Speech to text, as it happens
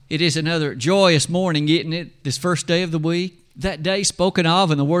It is another joyous morning, isn't it? This first day of the week. That day spoken of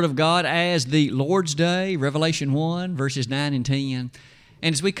in the Word of God as the Lord's Day, Revelation 1, verses 9 and 10.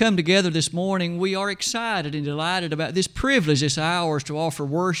 And as we come together this morning, we are excited and delighted about this privilege, this hours to offer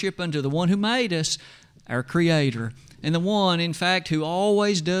worship unto the one who made us, our Creator, and the one, in fact, who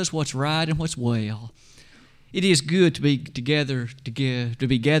always does what's right and what's well. It is good to be gathered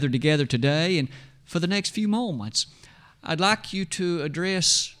together today, and for the next few moments, I'd like you to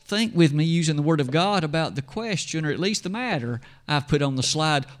think with me using the Word of God about the question, or at least the matter I've put on the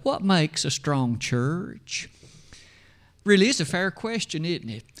slide. What makes a strong church? Really is a fair question, isn't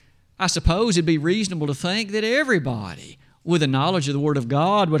it? I suppose it'd be reasonable to think that everybody with a knowledge of the Word of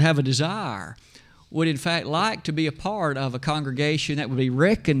God would have a desire, would in fact like to be a part of a congregation that would be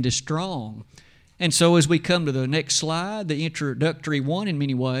reckoned as strong. And so as we come to the next slide, the introductory one in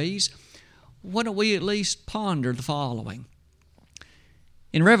many ways, why don't we at least ponder the following?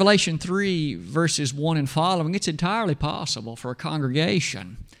 In Revelation 3, verses 1 and following, it's entirely possible for a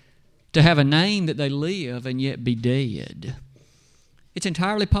congregation to have a name that they live and yet be dead. It's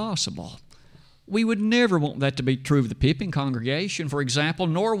entirely possible. We would never want that to be true of the Pippin congregation, for example,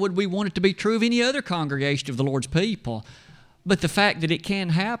 nor would we want it to be true of any other congregation of the Lord's people. But the fact that it can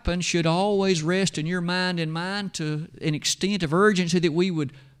happen should always rest in your mind and mine to an extent of urgency that we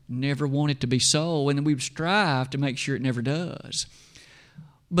would never want it to be so, and we would strive to make sure it never does.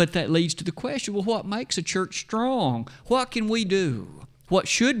 But that leads to the question, well, what makes a church strong? What can we do? What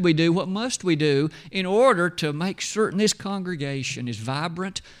should we do? What must we do in order to make certain this congregation is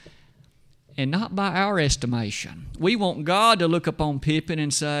vibrant and not by our estimation? We want God to look upon Pippin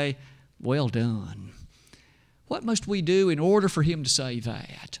and say, well done. What must we do in order for Him to say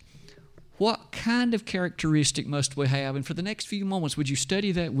that? What kind of characteristic must we have? And for the next few moments, would you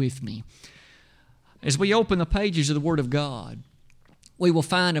study that with me? As we open the pages of the Word of God, we will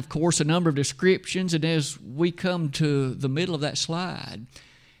find, of course, a number of descriptions, and as we come to the middle of that slide,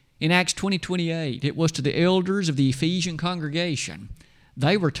 in Acts 20:28, it was to the elders of the Ephesian congregation.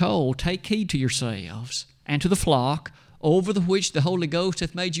 They were told, take heed to yourselves and to the flock, over the which the Holy Ghost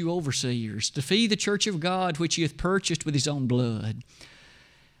hath made you overseers, to feed the church of God which He hath purchased with His own blood.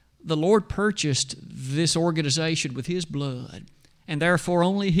 The Lord purchased this organization with His blood, and therefore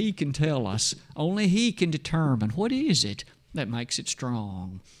only He can tell us, only He can determine what is it that makes it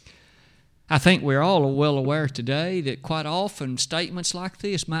strong. I think we're all well aware today that quite often statements like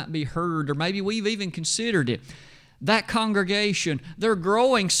this might be heard, or maybe we've even considered it. That congregation, they're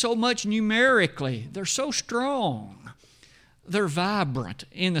growing so much numerically. They're so strong. They're vibrant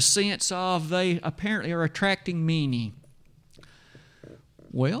in the sense of they apparently are attracting many.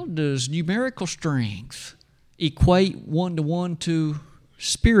 Well, does numerical strength equate one-to-one to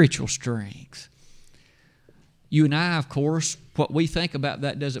spiritual strength? You and I, of course, what we think about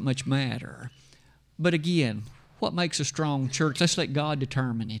that doesn't much matter. But again, what makes a strong church? Let's let God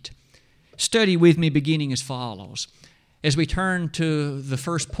determine it. Study with me beginning as follows. As we turn to the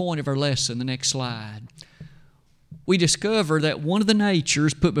first point of our lesson, the next slide, we discover that one of the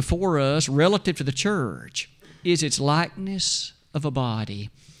natures put before us relative to the church is its likeness of a body.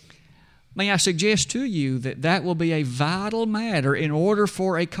 May I suggest to you that that will be a vital matter in order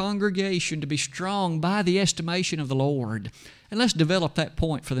for a congregation to be strong by the estimation of the Lord. And let's develop that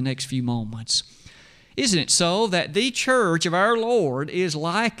point for the next few moments. Isn't it so that the church of our Lord is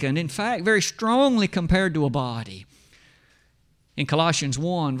likened, in fact, very strongly compared to a body? In Colossians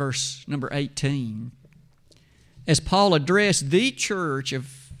 1, verse number 18, as Paul addressed the church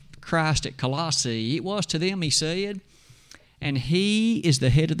of Christ at Colossae, it was to them, he said, and He is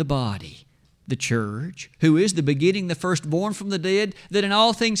the head of the body, the church, who is the beginning, the firstborn from the dead, that in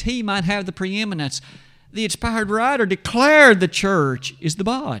all things He might have the preeminence. The inspired writer declared the church is the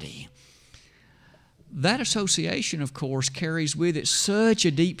body. That association, of course, carries with it such a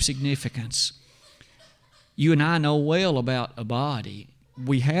deep significance. You and I know well about a body.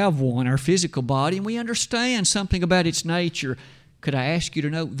 We have one, our physical body, and we understand something about its nature. Could I ask you to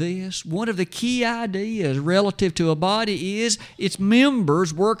note this? One of the key ideas relative to a body is its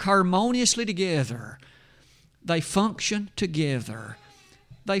members work harmoniously together. They function together.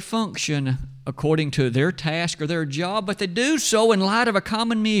 They function according to their task or their job, but they do so in light of a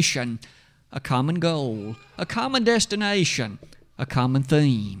common mission, a common goal, a common destination, a common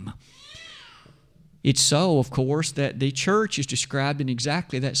theme. It's so, of course, that the church is described in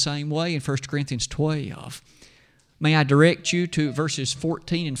exactly that same way in 1 Corinthians 12. May I direct you to verses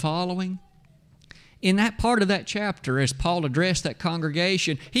 14 and following? In that part of that chapter, as Paul addressed that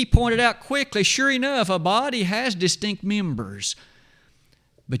congregation, he pointed out quickly, sure enough, a body has distinct members.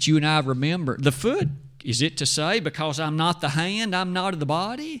 But you and I remember, the foot Is it to say, because I'm not the hand, I'm not of the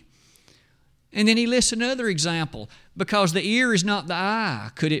body? And then he lists another example. Because the ear is not the eye.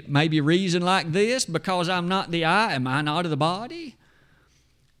 Could it maybe reason like this? Because I'm not the eye, am I not of the body?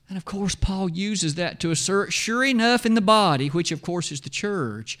 And of course, Paul uses that to assert, sure enough, in the body, which of course is the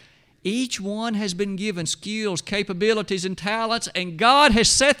church, each one has been given skills, capabilities, and talents, and God has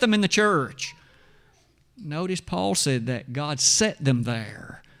set them in the church. Notice Paul said that God set them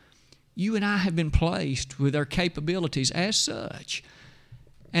there. You and I have been placed with our capabilities as such.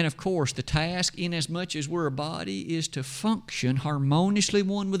 And of course, the task, inasmuch as we're a body, is to function harmoniously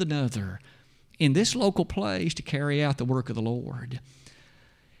one with another in this local place to carry out the work of the Lord.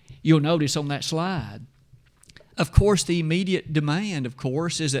 You'll notice on that slide, of course, the immediate demand, of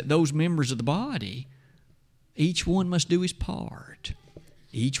course, is that those members of the body, each one must do his part.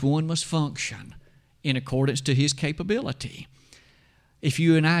 Each one must function in accordance to his capability. If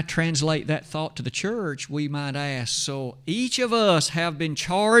you and I translate that thought to the church, we might ask, so each of us have been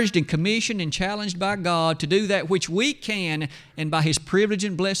charged and commissioned and challenged by God to do that which we can and by His privilege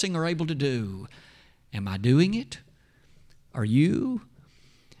and blessing are able to do. Am I doing it? Are you?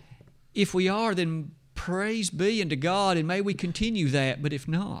 If we are, then praise be unto God, and may we continue that. But if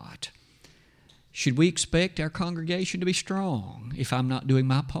not, should we expect our congregation to be strong if I'm not doing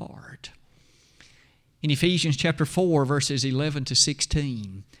my part? In Ephesians chapter 4, verses 11 to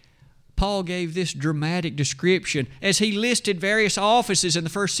 16, Paul gave this dramatic description as he listed various offices in the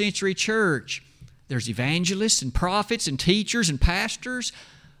first century church. There's evangelists and prophets and teachers and pastors.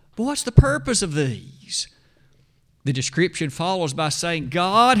 But what's the purpose of these? The description follows by saying,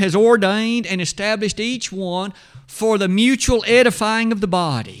 God has ordained and established each one for the mutual edifying of the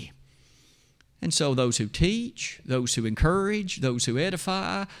body. And so those who teach, those who encourage, those who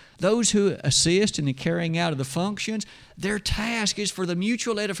edify, those who assist in the carrying out of the functions, their task is for the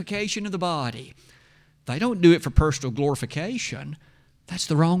mutual edification of the body. They don't do it for personal glorification. That's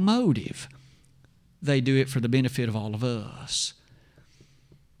the wrong motive. They do it for the benefit of all of us.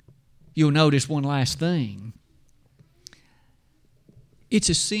 You'll notice one last thing. It's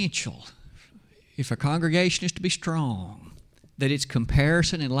essential, if a congregation is to be strong, that its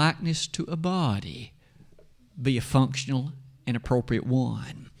comparison and likeness to a body be a functional and appropriate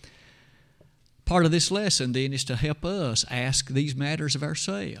one. Part of this lesson, then, is to help us ask these matters of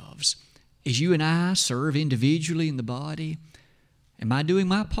ourselves. As you and I serve individually in the body, am I doing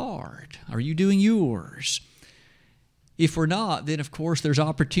my part? Are you doing yours? If we're not, then of course there's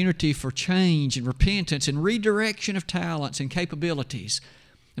opportunity for change and repentance and redirection of talents and capabilities.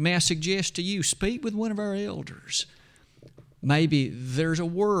 And may I suggest to you, speak with one of our elders. Maybe there's a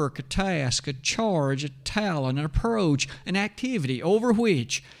work, a task, a charge, a talent, an approach, an activity over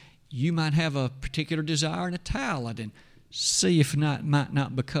which you might have a particular desire and a talent, and see if it might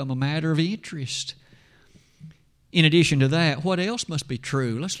not become a matter of interest. In addition to that, what else must be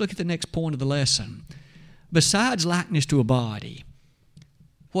true? Let's look at the next point of the lesson. Besides likeness to a body,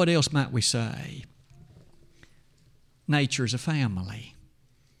 what else might we say? Nature is a family.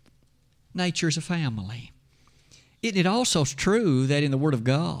 Nature is a family. Isn't it also true that in the Word of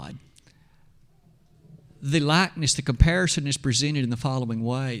God, the likeness, the comparison is presented in the following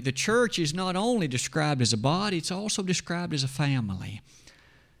way? The church is not only described as a body, it's also described as a family.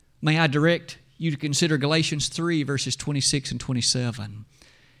 May I direct you to consider Galatians 3, verses 26 and 27.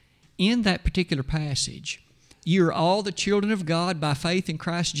 In that particular passage, you are all the children of God by faith in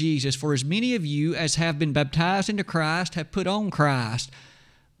Christ Jesus, for as many of you as have been baptized into Christ have put on Christ.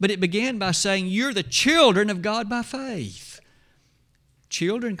 But it began by saying, you're the children of God by faith.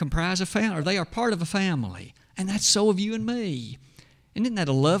 Children comprise a family, or they are part of a family. And that's so of you and me. And isn't that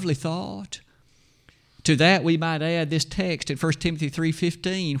a lovely thought? To that we might add this text in 1 Timothy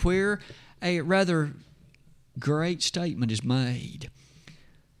 3:15, where a rather great statement is made.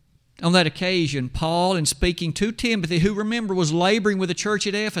 On that occasion, Paul, in speaking to Timothy, who remember was laboring with the church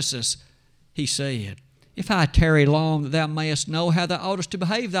at Ephesus, he said, if I tarry long, that thou mayest know how thou oughtest to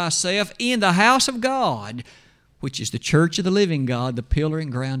behave thyself in the house of God, which is the church of the living God, the pillar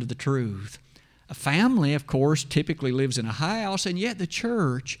and ground of the truth. A family, of course, typically lives in a house, and yet the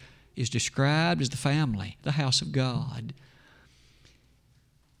church is described as the family, the house of God.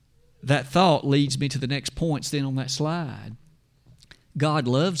 That thought leads me to the next points then on that slide. God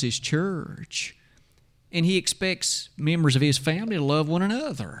loves His church, and He expects members of His family to love one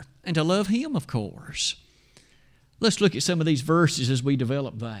another and to love Him, of course. Let's look at some of these verses as we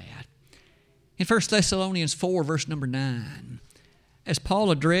develop that. In 1 Thessalonians 4, verse number 9, as Paul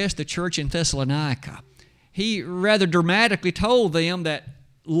addressed the church in Thessalonica, he rather dramatically told them that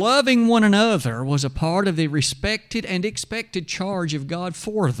loving one another was a part of the respected and expected charge of God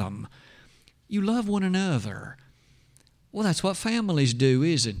for them. You love one another. Well, that's what families do,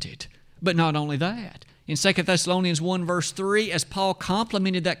 isn't it? But not only that. In 2 Thessalonians 1 verse 3, as Paul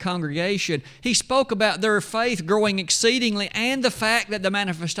complimented that congregation, he spoke about their faith growing exceedingly and the fact that the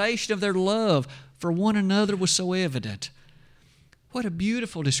manifestation of their love for one another was so evident. What a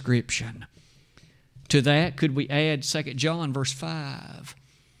beautiful description. To that, could we add 2 John verse 5?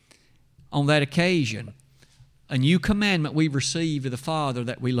 On that occasion, a new commandment we've received of the Father,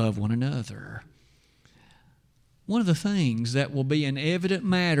 that we love one another. One of the things that will be an evident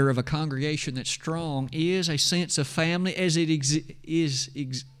matter of a congregation that's strong is a sense of family, as it is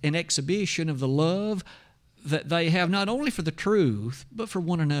an exhibition of the love that they have not only for the truth, but for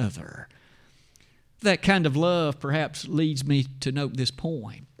one another. That kind of love perhaps leads me to note this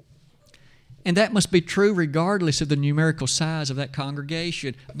point. And that must be true regardless of the numerical size of that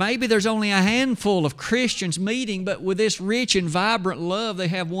congregation. Maybe there's only a handful of Christians meeting, but with this rich and vibrant love they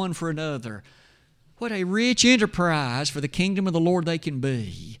have one for another. What a rich enterprise for the kingdom of the Lord they can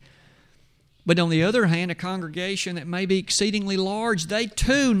be. But on the other hand, a congregation that may be exceedingly large, they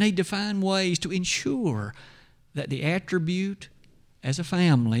too need to find ways to ensure that the attribute as a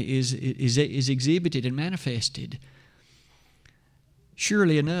family is exhibited and manifested.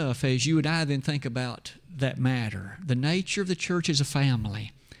 Surely enough, as you and I then think about that matter, the nature of the church as a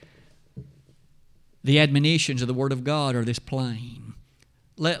family, the admonitions of the Word of God are this plain.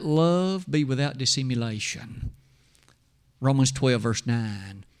 Let love be without dissimulation. Romans 12 verse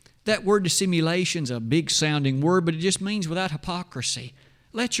 9. That word dissimulation is a big sounding word, but it just means without hypocrisy.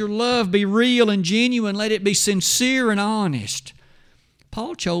 Let your love be real and genuine. Let it be sincere and honest.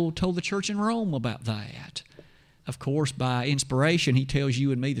 Paul told the church in Rome about that. Of course, by inspiration, he tells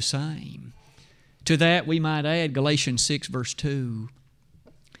you and me the same. To that, we might add Galatians 6 verse 2.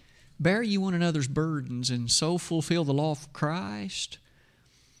 Bear ye one another's burdens, and so fulfill the law of Christ.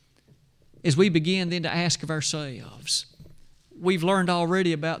 As we begin then to ask of ourselves, we've learned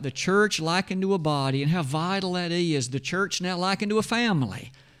already about the church likened to a body and how vital that is. The church now likened to a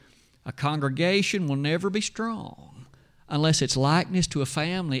family. A congregation will never be strong unless its likeness to a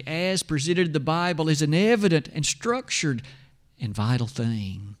family, as presented in the Bible, is an evident and structured and vital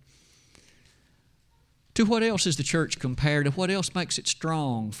thing. To what else is the church compared? To what else makes it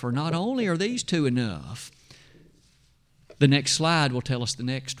strong? For not only are these two enough, the next slide will tell us the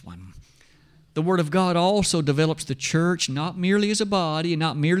next one. The Word of God also develops the church not merely as a body and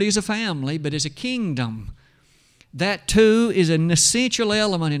not merely as a family, but as a kingdom. That too is an essential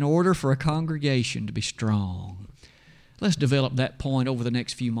element in order for a congregation to be strong. Let's develop that point over the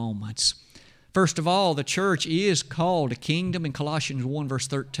next few moments. First of all, the church is called a kingdom in Colossians 1 verse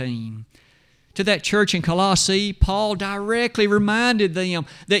 13. To that church in Colossae, Paul directly reminded them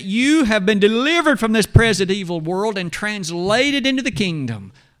that you have been delivered from this present evil world and translated into the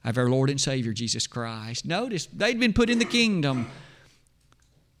kingdom of our Lord and Savior Jesus Christ. Notice, they'd been put in the kingdom.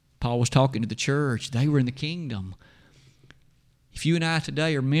 Paul was talking to the church. They were in the kingdom. If you and I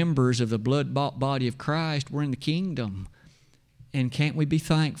today are members of the blood-bought body of Christ, we're in the kingdom. And can't we be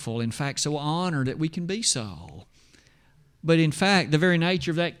thankful, in fact, so honored that we can be so? But in fact, the very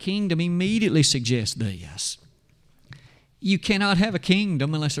nature of that kingdom immediately suggests this. You cannot have a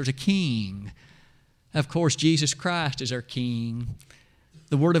kingdom unless there's a king. Of course, Jesus Christ is our king.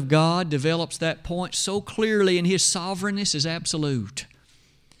 The Word of God develops that point so clearly, and His sovereignness is absolute.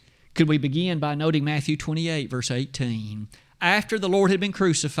 Could we begin by noting Matthew 28, verse 18? After the Lord had been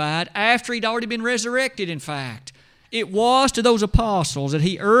crucified, after He'd already been resurrected, in fact, it was to those apostles that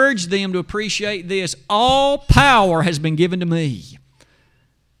He urged them to appreciate this. All power has been given to me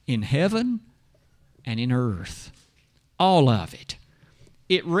in heaven and in earth. All of it.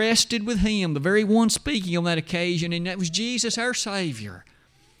 It rested with Him, the very one speaking on that occasion, and that was Jesus, our Savior.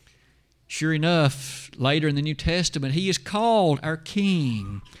 Sure enough, later in the New Testament, He is called our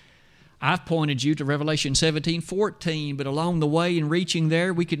King. I've pointed you to Revelation 17:14, but along the way in reaching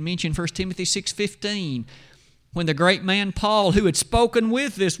there, we could mention 1 Timothy 6:15, when the great man Paul, who had spoken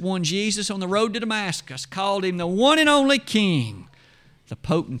with this one Jesus on the road to Damascus, called Him the one and only King, the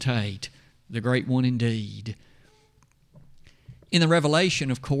potentate, the great one indeed. In the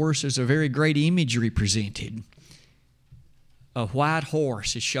Revelation, of course, there's a very great imagery presented. A white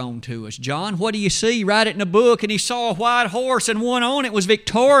horse is shown to us. John, what do you see? Write it in a book. And he saw a white horse, and one on it was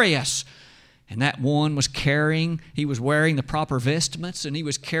victorious. And that one was he was wearing the proper vestments, and he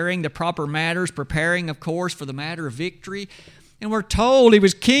was carrying the proper matters, preparing, of course, for the matter of victory. And we're told he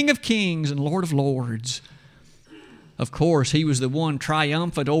was King of Kings and Lord of Lords. Of course, he was the one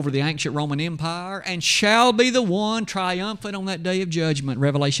triumphant over the ancient Roman Empire and shall be the one triumphant on that day of judgment,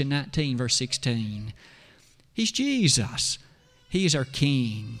 Revelation 19, verse 16. He's Jesus. He is our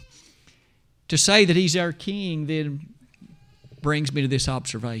King. To say that He's our King then brings me to this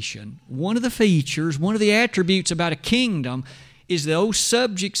observation. One of the features, one of the attributes about a kingdom is those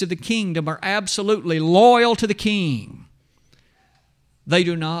subjects of the kingdom are absolutely loyal to the king. They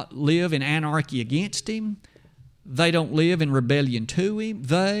do not live in anarchy against him. They don't live in rebellion to him.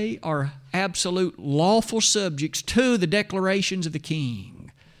 They are absolute lawful subjects to the declarations of the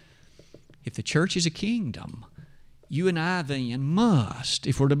king. If the church is a kingdom, you and I then must,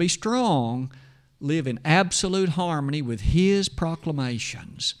 if we're to be strong, live in absolute harmony with His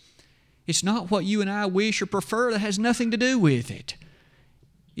proclamations. It's not what you and I wish or prefer. That has nothing to do with it.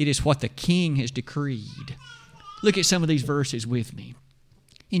 It is what the King has decreed. Look at some of these verses with me.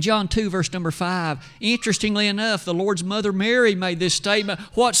 In John 2, verse number 5, interestingly enough, the Lord's mother Mary made this statement,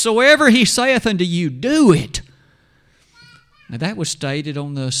 "Whatsoever He saith unto you, do it." Now that was stated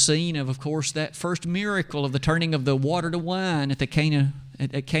on the scene of course, that first miracle of the turning of the water to wine at Cana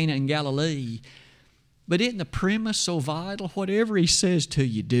in Galilee. But isn't the premise so vital? Whatever He says to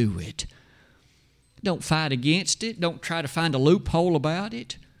you, do it. Don't fight against it. Don't try to find a loophole about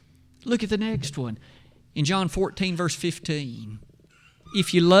it. Look at the next one. In John 14, verse 15,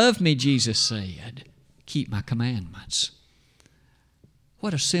 "If you love me," Jesus said, "keep my commandments."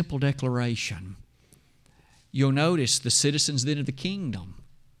 What a simple declaration. You'll notice the citizens then of the kingdom.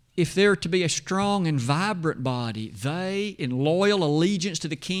 If they're to be a strong and vibrant body, they, in loyal allegiance to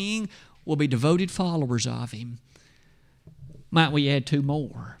the king, will be devoted followers of Him. Might we add two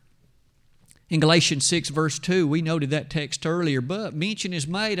more? In Galatians 6, verse 2, we noted that text earlier, but mention is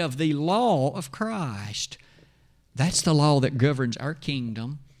made of the law of Christ. That's the law that governs our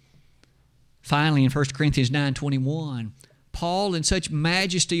kingdom. Finally, in 1 Corinthians 9:21, Paul in such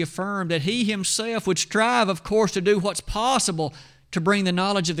majesty affirmed that he himself would strive, of course, to do what's possible to bring the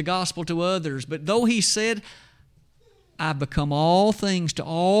knowledge of the gospel to others. But though he said, "I've become all things to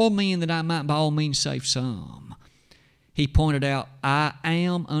all men that I might by all means save some," he pointed out, "I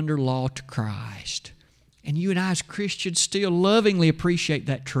am under law to Christ." And you and I as Christians still lovingly appreciate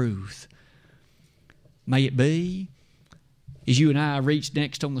that truth. May it be, as you and I reach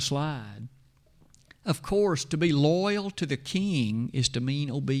next on the slide, of course, to be loyal to the king is to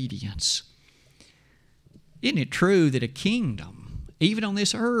mean obedience. Isn't it true that a kingdom, even on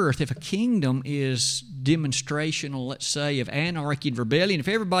this earth, if a kingdom is demonstrational, let's say, of anarchy and rebellion, if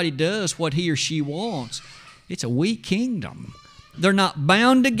everybody does what he or she wants, it's a weak kingdom. They're not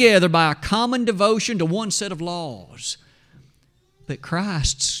bound together by a common devotion to one set of laws. But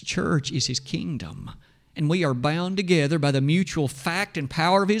Christ's church is His kingdom, and we are bound together by the mutual fact and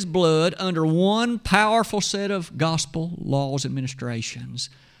power of His blood under one powerful set of gospel laws and ministrations.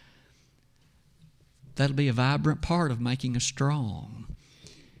 That'll be a vibrant part of making us strong.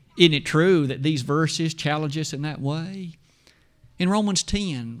 Isn't it true that these verses challenge us in that way? In Romans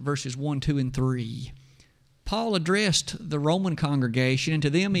 10, verses 1, 2, and 3, Paul addressed the Roman congregation, and to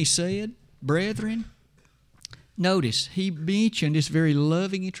them he said, "Brethren," notice, he mentioned this very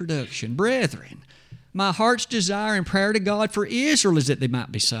loving introduction, "Brethren, my heart's desire and prayer to God for Israel is that they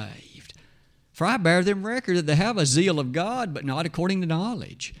might be saved. For I bear them record that they have a zeal of God, but not according to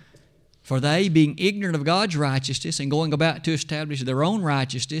knowledge. For they, being ignorant of God's righteousness and going about to establish their own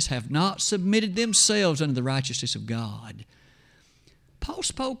righteousness, have not submitted themselves unto the righteousness of God." Paul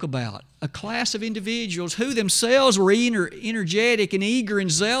spoke about a class of individuals who themselves were energetic and eager and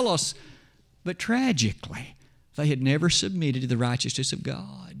zealous, but tragically, they had never submitted to the righteousness of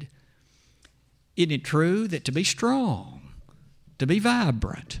God. Isn't it true that to be strong, to be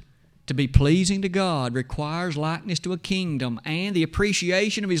vibrant, to be pleasing to God requires likeness to a kingdom, and the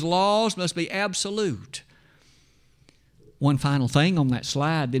appreciation of His laws must be absolute? One final thing on that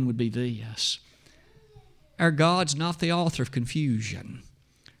slide then would be this. Our God's not the author of confusion.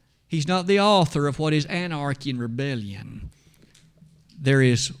 He's not the author of what is anarchy and rebellion. There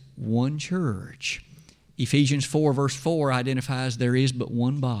is one church. Ephesians 4, verse 4 identifies there is but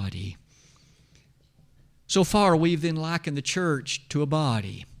one body. So far, we've then likened the church to a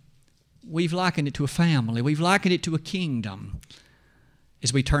body. We've likened it to a family. We've likened it to a kingdom.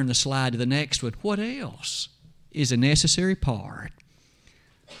 As we turn the slide to the next one, what else is a necessary part?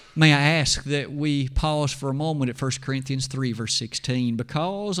 May I ask that we pause for a moment at 1 Corinthians 3, verse 16,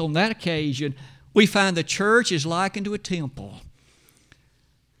 because on that occasion, we find the church is likened to a temple.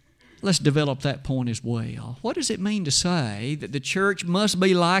 Let's develop that point as well. What does it mean to say that the church must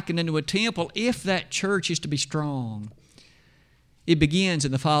be likened unto a temple if that church is to be strong? It begins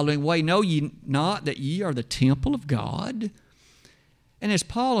in the following way, "Know ye not that ye are the temple of God?" And as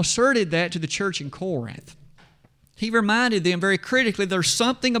Paul asserted that to the church in Corinth, he reminded them very critically there's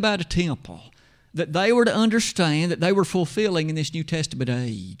something about a temple that they were to understand that they were fulfilling in this New Testament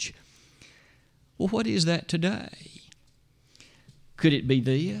age. Well, what is that today? Could it be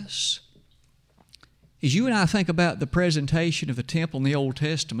this? As you and I think about the presentation of the temple in the Old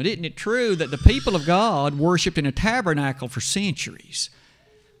Testament, isn't it true that the people of God worshiped in a tabernacle for centuries?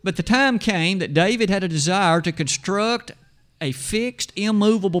 But the time came that David had a desire to construct a fixed,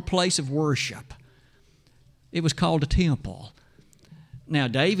 immovable place of worship. It was called a temple. Now,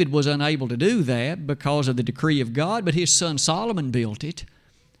 David was unable to do that because of the decree of God, but his son Solomon built it.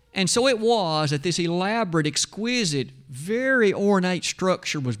 And so it was that this elaborate, exquisite, very ornate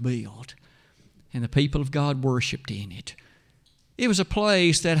structure was built, and the people of God worshiped in it. It was a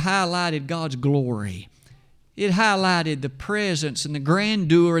place that highlighted God's glory. It highlighted the presence and the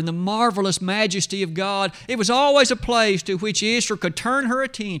grandeur and the marvelous majesty of God. It was always a place to which Israel could turn her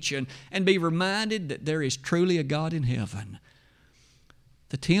attention and be reminded that there is truly a God in heaven.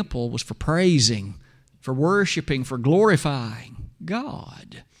 The temple was for praising, for worshiping, for glorifying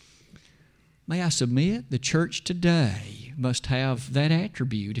God. May I submit, the church today must have that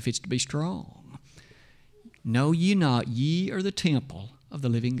attribute if it's to be strong. Know ye not, ye are the temple of the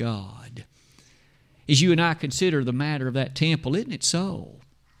living God. As you and I consider the matter of that temple, isn't it so?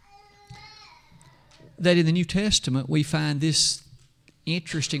 That in the New Testament we find this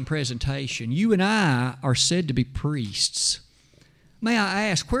interesting presentation. You and I are said to be priests. May I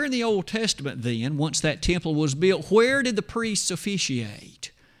ask, where in the Old Testament then, once that temple was built, where did the priests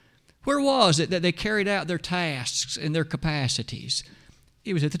officiate? Where was it that they carried out their tasks and their capacities?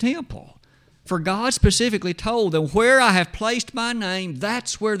 It was at the temple. For God specifically told them, where I have placed my name,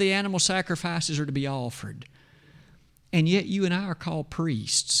 that's where the animal sacrifices are to be offered. And yet you and I are called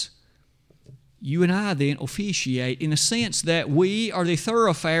priests. You and I then officiate in the sense that we are the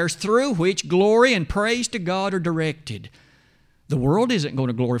thoroughfares through which glory and praise to God are directed. The world isn't going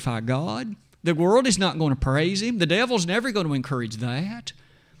to glorify God. The world is not going to praise Him. The devil's never going to encourage that.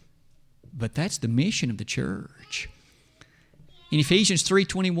 But that's the mission of the church. In Ephesians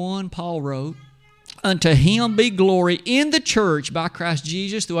 3:21, Paul wrote, "Unto Him be glory in the church by Christ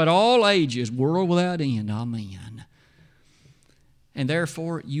Jesus throughout all ages, world without end. Amen." And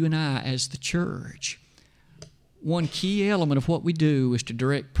therefore, you and I as the church, one key element of what we do is to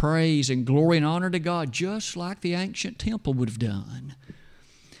direct praise and glory and honor to God just like the ancient temple would have done.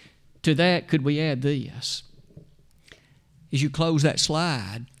 To that, could we add this? As you close that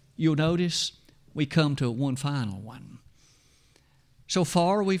slide, you'll notice we come to one final one. So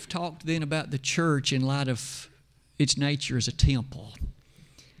far, we've talked then about the church in light of its nature as a temple.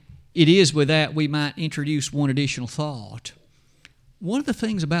 It is with that we might introduce one additional thought. One of the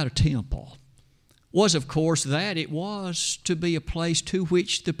things about a temple was, of course, that it was to be a place to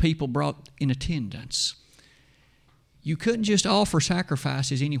which the people brought in attendance. You couldn't just offer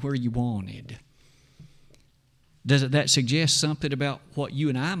sacrifices anywhere you wanted. Doesn't that suggest something about what you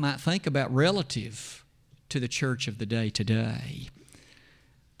and I might think about relative to the church of the day today?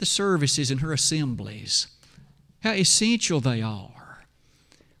 The services and her assemblies, how essential they are.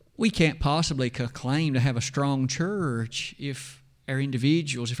 We can't possibly claim to have a strong church if our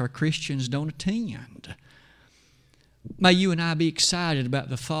individuals, if our Christians don't attend. May you and I be excited about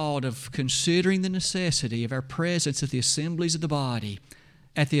the thought of considering the necessity of our presence at the assemblies of the body,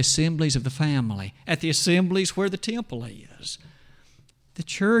 at the assemblies of the family, at the assemblies where the temple is. The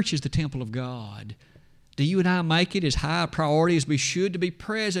church is the temple of God. Do you and I make it as high a priority as we should to be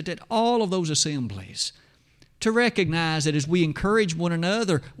present at all of those assemblies? To recognize that as we encourage one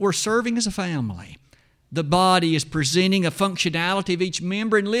another, we're serving as a family. The body is presenting a functionality of each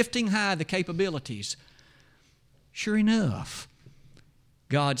member and lifting high the capabilities. Sure enough,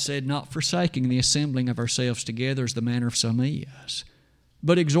 God said, not forsaking the assembling of ourselves together as the manner of some is,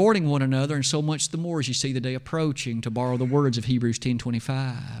 but exhorting one another, and so much the more as you see the day approaching, to borrow the words of Hebrews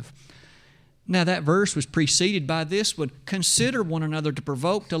 10:25. Now that verse was preceded by this one, consider one another to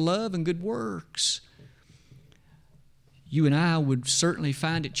provoke to love and good works. You and I would certainly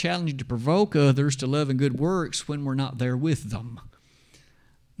find it challenging to provoke others to love and good works when we're not there with them.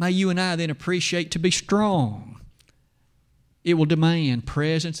 May you and I then appreciate to be strong. It will demand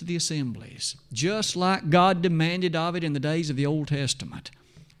presence of the assemblies, just like God demanded of it in the days of the Old Testament.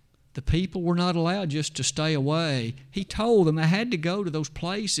 The people were not allowed just to stay away. He told them they had to go to those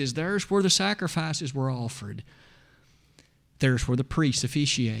places. There's where the sacrifices were offered. There's where the priests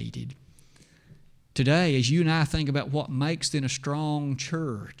officiated. Today, as you and I think about what makes then a strong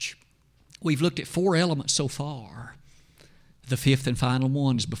church, we've looked at 4 elements so far. The 5th and final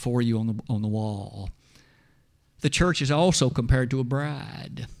one is before you on the wall. The church is also compared to a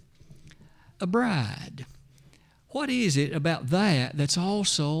bride. A bride. What is it about that that's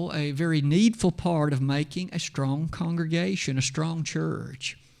also a very needful part of making a strong congregation, a strong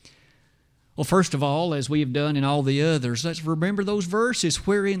church? Well, first of all, as we have done in all the others, let's remember those verses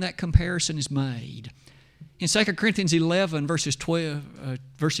wherein that comparison is made. In 2 Corinthians 11, verses 2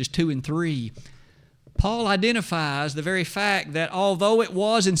 and 3, Paul identifies the very fact that although it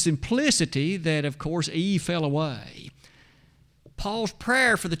was in simplicity that, of course, Eve fell away, Paul's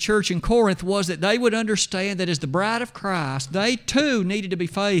prayer for the church in Corinth was that they would understand that as the bride of Christ, they too needed to be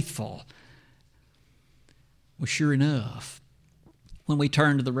faithful. Well, sure enough, when we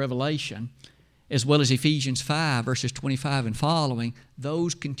turn to the Revelation, as well as Ephesians 5, verses 25 and following,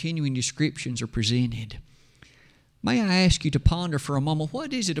 those continuing descriptions are presented. May I ask you to ponder for a moment,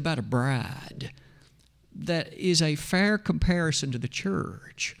 what is it about a bride that is a fair comparison to the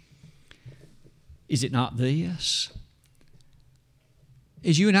church? Is it not this?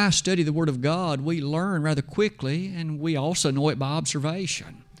 As you and I study the Word of God, we learn rather quickly, and we also know it by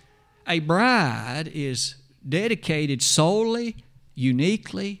observation. A bride is dedicated solely,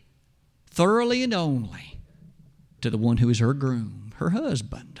 uniquely, thoroughly, and only to the one who is her groom, her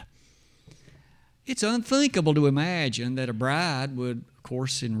husband. It's unthinkable to imagine that a bride would, of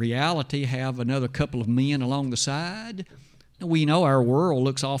course, in reality, have another couple of men along the side. We know our world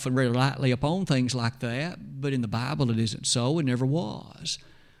looks often very lightly upon things like that, but in the Bible it isn't so. It never was.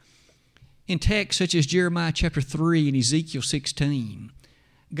 In texts such as Jeremiah chapter 3 and Ezekiel 16,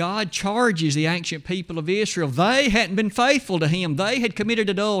 God charges the ancient people of Israel. They hadn't been faithful to Him. They had committed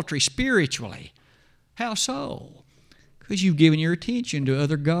adultery spiritually. How so? Because you've given your attention to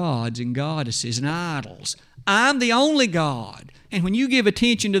other gods and goddesses and idols. I'm the only God. And when you give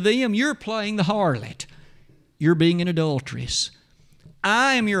attention to them, you're playing the harlot. You're being an adulteress.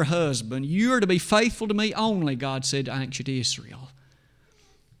 I am your husband. You are to be faithful to me only, God said to ancient Israel.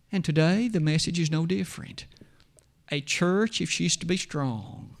 And today, the message is no different. A church, if she's to be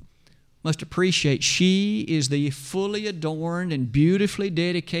strong, must appreciate she is the fully adorned and beautifully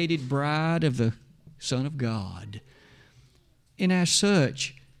dedicated bride of the Son of God. And as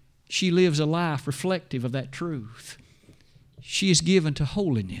such, she lives a life reflective of that truth. She is given to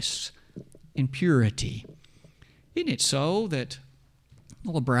holiness and purity. Isn't it so that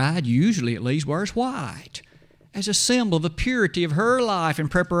a bride, usually at least, wears white as a symbol of the purity of her life in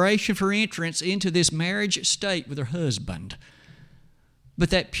preparation for entrance into this marriage state with her husband? But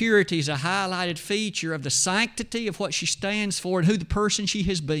that purity is a highlighted feature of the sanctity of what she stands for and who the person she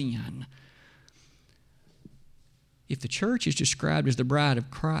has been. If the church is described as the bride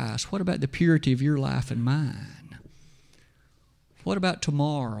of Christ, what about the purity of your life and mine? What about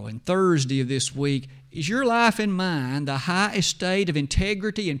tomorrow and Thursday of this week? Is your life and mine the high estate of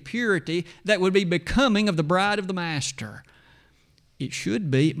integrity and purity that would be becoming of the bride of the Master? It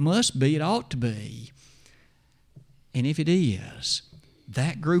should be, it must be, it ought to be. And if it is,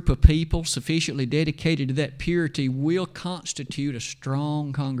 that group of people sufficiently dedicated to that purity will constitute a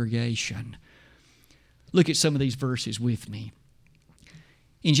strong congregation. Look at some of these verses with me.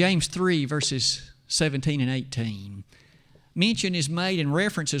 In James 3, verses 17 and 18, mention is made in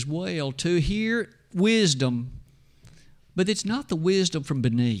reference as well to here wisdom, but it's not the wisdom from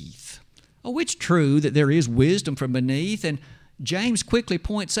beneath. Oh, it's true that there is wisdom from beneath, and James quickly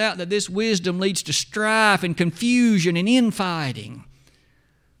points out that this wisdom leads to strife and confusion and infighting.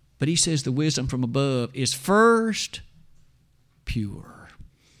 But he says the wisdom from above is first pure.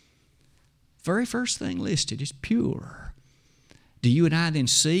 Very first thing listed is pure. Do you and I then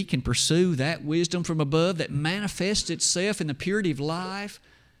seek and pursue that wisdom from above that manifests itself in the purity of life?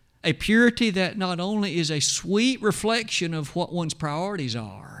 A purity that not only is a sweet reflection of what one's priorities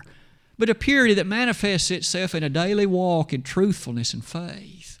are, but a purity that manifests itself in a daily walk in truthfulness and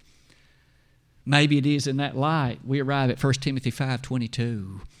faith. Maybe it is in that light we arrive at 1 Timothy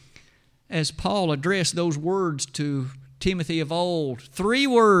 5:22. As Paul addressed those words to Timothy of old, 3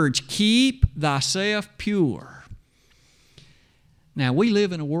 words: keep thyself pure. Now, we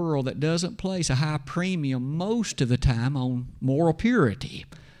live in a world that doesn't place a high premium most of the time on moral purity.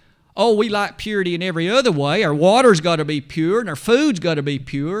 Oh, we like purity in every other way. Our water's got to be pure and our food's got to be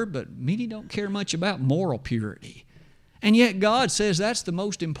pure, but many don't care much about moral purity. And yet God says that's the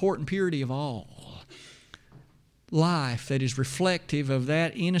most important purity of all. Life that is reflective of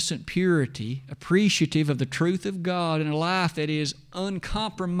that innocent purity, appreciative of the truth of God, and a life that is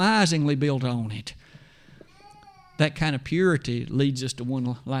uncompromisingly built on it. That kind of purity leads us to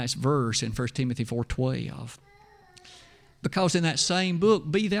one last verse in 1 Timothy 4:12. Because in that same book,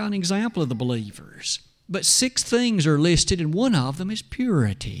 be thou an example of the believers. But 6 things are listed, and one of them is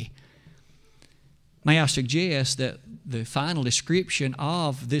purity. May I suggest that the final description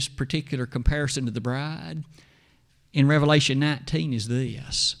of this particular comparison to the bride in Revelation 19 is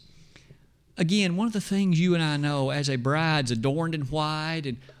this. Again, one of the things you and I know as a bride's adorned in white,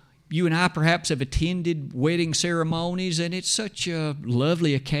 and You and I perhaps have attended wedding ceremonies, and it's such a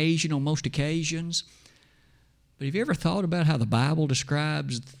lovely occasion on most occasions. But have you ever thought about how the Bible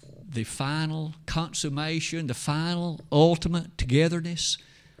describes the final consummation, the final ultimate togetherness?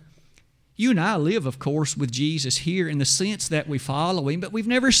 You and I live, of course, with Jesus here in the sense that we follow Him, but we've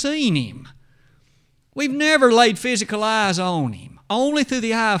never seen Him. We've never laid physical eyes on Him. Only through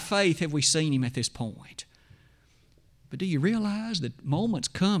the eye of faith have we seen Him at this point. But do you realize that moment's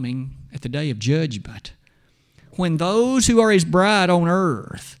coming at the day of judgment when those who are His bride on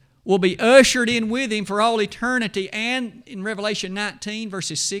earth will be ushered in with Him for all eternity? And in Revelation 19,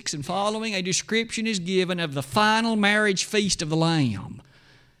 verses 6 and following, a description is given of the final marriage feast of the Lamb.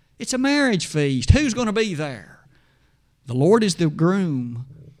 It's a marriage feast. Who's going to be there? The Lord is the groom.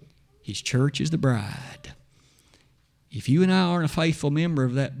 His church is the bride. If you and I aren't a faithful member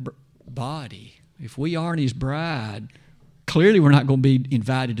of that body, if we aren't His bride, clearly we're not going to be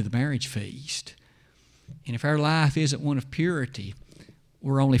invited to the marriage feast. And if our life isn't one of purity,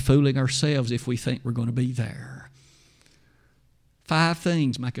 we're only fooling ourselves if we think we're going to be there. 5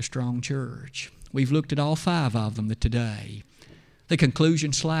 things make a strong church. We've looked at all 5 of them today. The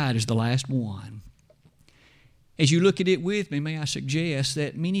conclusion slide is the last one. As you look at it with me, may I suggest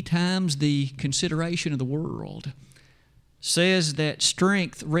that many times the consideration of the world says that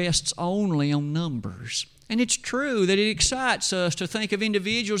strength rests only on numbers. And it's true that it excites us to think of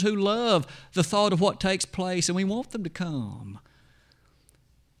individuals who love the thought of what takes place, and we want them to come.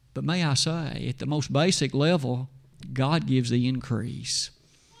 But may I say, at the most basic level, God gives the increase.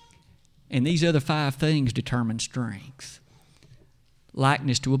 And these other 5 things determine strength.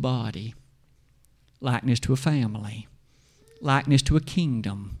 Likeness to a body, likeness to a family, likeness to a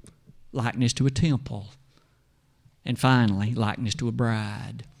kingdom, likeness to a temple, and finally, likeness to a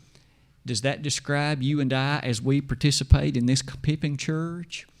bride. Does that describe you and I as we participate in this Pipping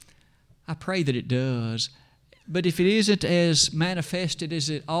church? I pray that it does. But if it isn't as manifested as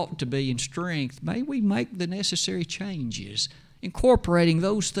it ought to be in strength, may we make the necessary changes, incorporating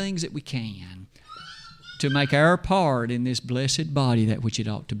those things that we can, to make our part in this blessed body that which it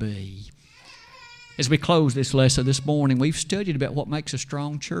ought to be. As we close this lesson this morning, we've studied about what makes a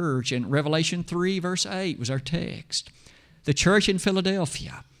strong church, and Revelation 3, verse 8 was our text. The church in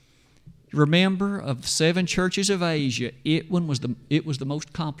Philadelphia. Remember, of 7 churches of Asia, it was the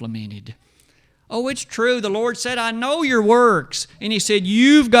most complimented. Oh, it's true. The Lord said, I know your works. And He said,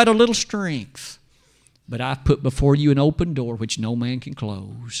 you've got a little strength, but I've put before you an open door which no man can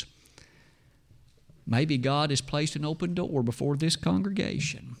close. Maybe God has placed an open door before this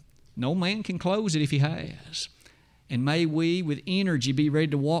congregation. No man can close it if He has. And may we, with energy, be ready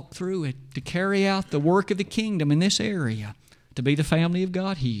to walk through it, to carry out the work of the kingdom in this area, to be the family of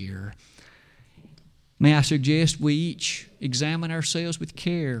God here. May I suggest we each examine ourselves with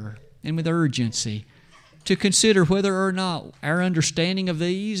care and with urgency to consider whether or not our understanding of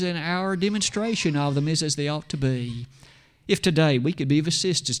these and our demonstration of them is as they ought to be. If today we could be of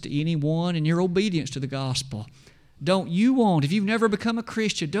assistance to anyone in your obedience to the gospel, don't you want, if you've never become a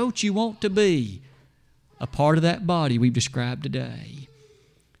Christian, don't you want to be a part of that body we've described today?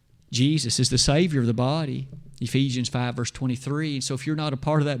 Jesus is the Savior of the body, Ephesians 5, verse 23. And so if you're not a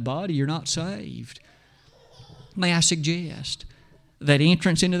part of that body, you're not saved. May I suggest that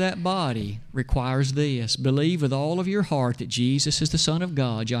entrance into that body requires this: believe with all of your heart that Jesus is the Son of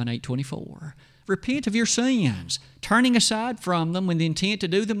God, John 8:24. Repent of your sins, turning aside from them with the intent to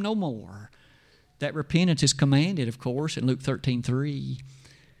do them no more. That repentance is commanded, of course, in Luke 13:3.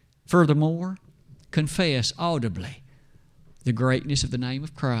 Furthermore, confess audibly the greatness of the name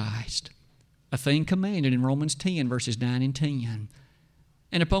of Christ, a thing commanded in Romans 10, verses 9 and 10.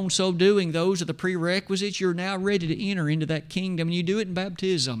 And upon so doing, those are the prerequisites. You're now ready to enter into that kingdom, and you do it in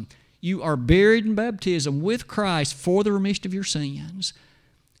baptism. You are buried in baptism with Christ for the remission of your sins.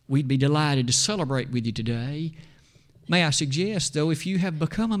 We'd be delighted to celebrate with you today. May I suggest, though, if you have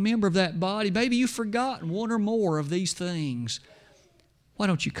become a member of that body, maybe you've forgotten one or more of these things, why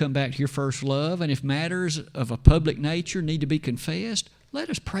don't you come back to your first love? And if matters of a public nature need to be confessed, let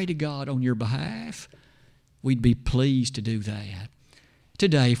us pray to God on your behalf. We'd be pleased to do that.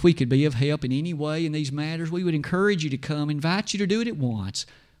 Today, if we could be of help in any way in these matters, we would encourage you to come, invite you to do it at once,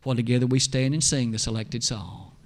 while together we stand and sing the selected song.